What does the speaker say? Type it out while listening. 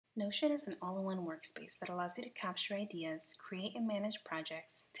Notion is an all-in-one workspace that allows you to capture ideas, create and manage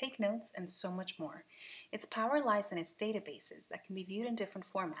projects, take notes, and so much more. Its power lies in its databases that can be viewed in different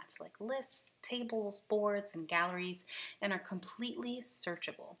formats like lists, tables, boards, and galleries, and are completely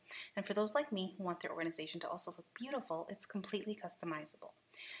searchable. And for those like me who want their organization to also look beautiful, it's completely customizable.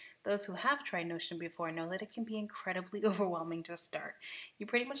 Those who have tried Notion before know that it can be incredibly overwhelming to start. You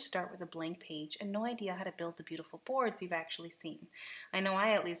pretty much start with a blank page and no idea how to build the beautiful boards you've actually seen. I know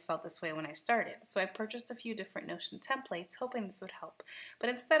I at least felt this way when I started, so I purchased a few different Notion templates hoping this would help, but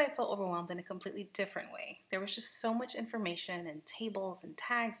instead I felt overwhelmed in a completely different way. There was just so much information and tables and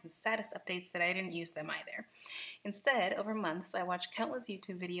tags and status updates that I didn't use them either. Instead, over months, I watched countless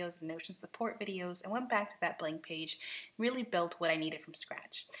YouTube videos and Notion support videos and went back to that blank page, really built what I needed from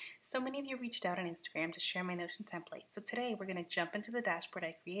scratch. So many of you reached out on Instagram to share my Notion template, so today we're going to jump into the dashboard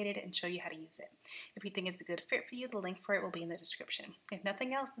I created and show you how to use it. If you think it's a good fit for you, the link for it will be in the description. If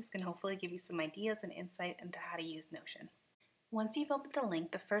nothing else, this can hopefully give you some ideas and insight into how to use Notion. Once you've opened the link,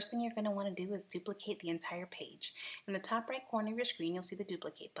 the first thing you're going to want to do is duplicate the entire page. In the top right corner of your screen, you'll see the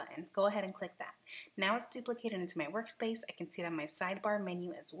duplicate button. Go ahead and click that. Now it's duplicated into my workspace. I can see it on my sidebar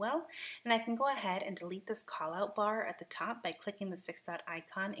menu as well. And I can go ahead and delete this callout bar at the top by clicking the 6-dot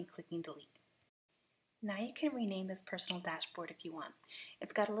icon and clicking delete. Now you can rename this personal dashboard if you want.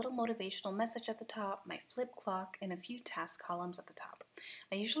 It's got a little motivational message at the top, my flip clock, and a few task columns at the top.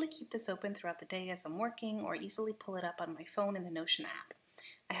 I usually keep this open throughout the day as I'm working or easily pull it up on my phone in the Notion app.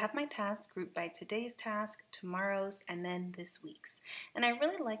 I have my tasks grouped by today's task, tomorrow's, and then this week's, and I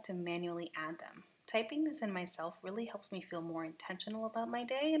really like to manually add them. Typing this in myself really helps me feel more intentional about my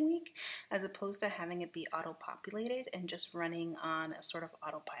day and week as opposed to having it be auto-populated and just running on a sort of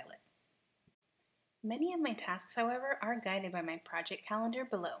autopilot. Many of my tasks, however, are guided by my project calendar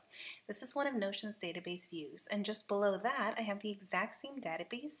below. This is one of Notion's database views, and just below that I have the exact same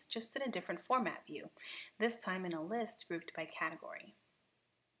database, just in a different format view, this time in a list grouped by category.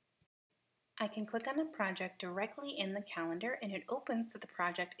 I can click on a project directly in the calendar and it opens to the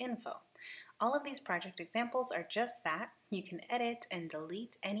project info. All of these project examples are just that. You can edit and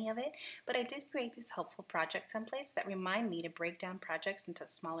delete any of it, but I did create these helpful project templates that remind me to break down projects into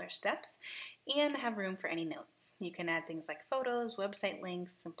smaller steps and have room for any notes. You can add things like photos, website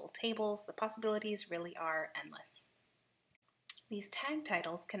links, simple tables. The possibilities really are endless. These tag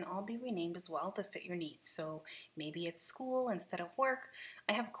titles can all be renamed as well to fit your needs, so maybe it's school instead of work.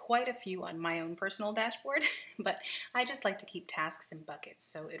 I have quite a few on my own personal dashboard, but I just like to keep tasks in buckets,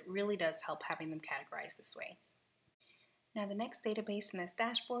 so it really does help having them categorized this way. Now the next database in this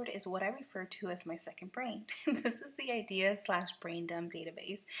dashboard is what I refer to as my second brain. This is the idea/brain dump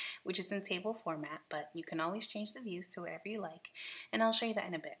database, which is in table format, but you can always change the views to whatever you like, and I'll show you that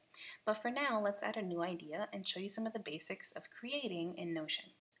in a bit. But for now, let's add a new idea and show you some of the basics of creating in Notion.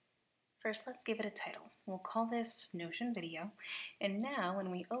 First, let's give it a title. We'll call this Notion Video, and now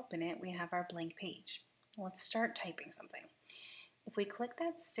when we open it, we have our blank page. Let's start typing something. If we click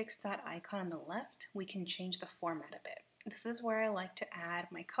that 6-dot icon on the left, we can change the format a bit. This is where I like to add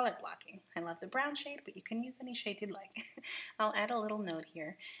my color blocking. I love the brown shade, but you can use any shade you'd like. I'll add a little note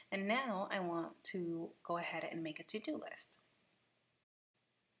here, and now I want to go ahead and make a to-do list.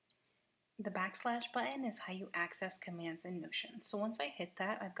 The backslash button is how you access commands in Notion. So once I hit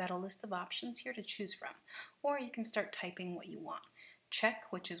that, I've got a list of options here to choose from, or you can start typing what you want. Check,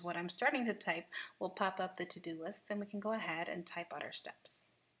 which is what I'm starting to type, will pop up the to-do list, and we can go ahead and type out our steps.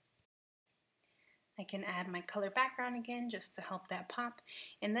 I can add my color background again just to help that pop,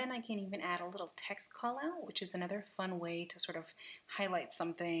 and then I can even add a little text call out, which is another fun way to sort of highlight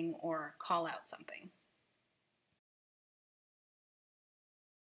something or call out something.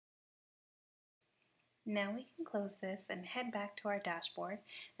 Now we can close this and head back to our dashboard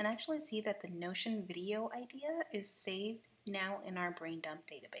and actually see that the Notion video idea is saved now in our brain dump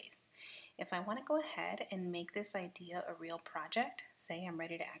database. If I want to go ahead and make this idea a real project, say I'm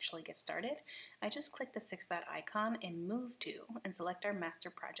ready to actually get started, I just click the 6-dot icon and move to and select our master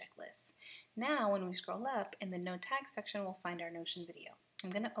project list. Now when we scroll up, in the no tag section we'll find our Notion video.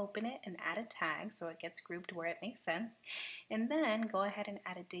 I'm going to open it and add a tag so it gets grouped where it makes sense, and then go ahead and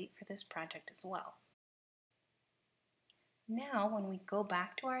add a date for this project as well. Now when we go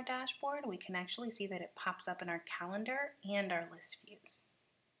back to our dashboard, we can actually see that it pops up in our calendar and our list views.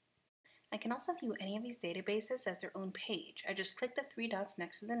 I can also view any of these databases as their own page. I just click the 3 dots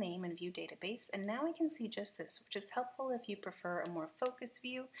next to the name and view database, and now I can see just this, which is helpful if you prefer a more focused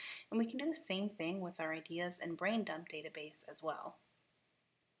view, and we can do the same thing with our ideas and brain dump database as well.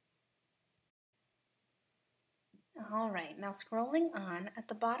 Alright, now scrolling on, at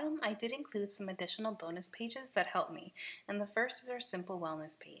the bottom I did include some additional bonus pages that help me, and the first is our simple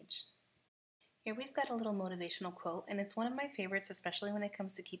wellness page. Here we've got a little motivational quote, and it's one of my favorites, especially when it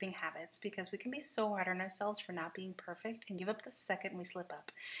comes to keeping habits, because we can be so hard on ourselves for not being perfect and give up the second we slip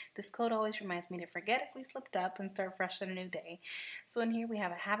up. This quote always reminds me to forget if we slipped up and start fresh on a new day. So in here we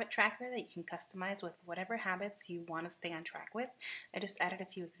have a habit tracker that you can customize with whatever habits you want to stay on track with. I just added a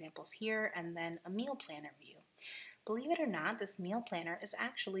few examples here, and then a meal planner view. Believe it or not, this meal planner is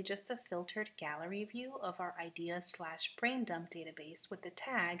actually just a filtered gallery view of our ideas/brain dump database with the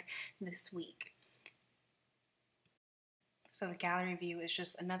tag this week. So the gallery view is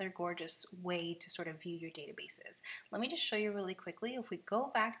just another gorgeous way to sort of view your databases. Let me just show you really quickly. If we go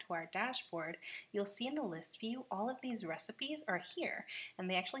back to our dashboard, you'll see in the list view all of these recipes are here, and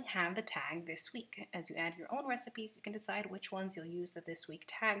they actually have the tag this week. As you add your own recipes, you can decide which ones you'll use the this week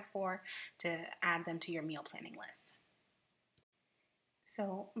tag for to add them to your meal planning list.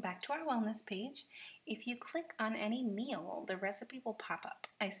 So back to our wellness page, if you click on any meal, the recipe will pop up.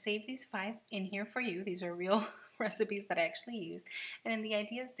 I saved these 5 in here for you. These are real recipes that I actually use. And in the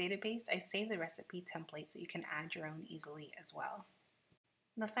ideas database, I save the recipe template so you can add your own easily as well.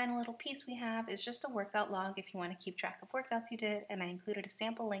 The final little piece we have is just a workout log if you want to keep track of workouts you did, and I included a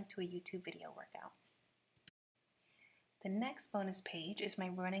sample link to a YouTube video workout. The next bonus page is my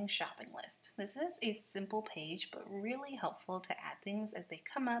running shopping list. This is a simple page, but really helpful to add things as they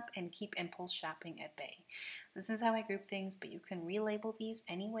come up and keep impulse shopping at bay. This is how I group things, but you can relabel these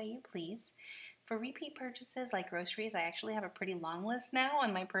any way you please. For repeat purchases like groceries, I actually have a pretty long list now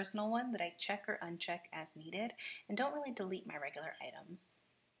on my personal one that I check or uncheck as needed and don't really delete my regular items.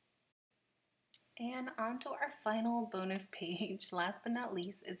 And on to our final bonus page, last but not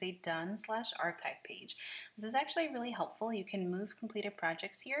least, is a done/archive page. This is actually really helpful. You can move completed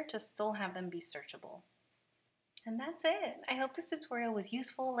projects here to still have them be searchable. And that's it. I hope this tutorial was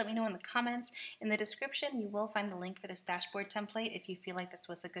useful. Let me know in the comments. In the description, you will find the link for this dashboard template if you feel like this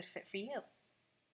was a good fit for you.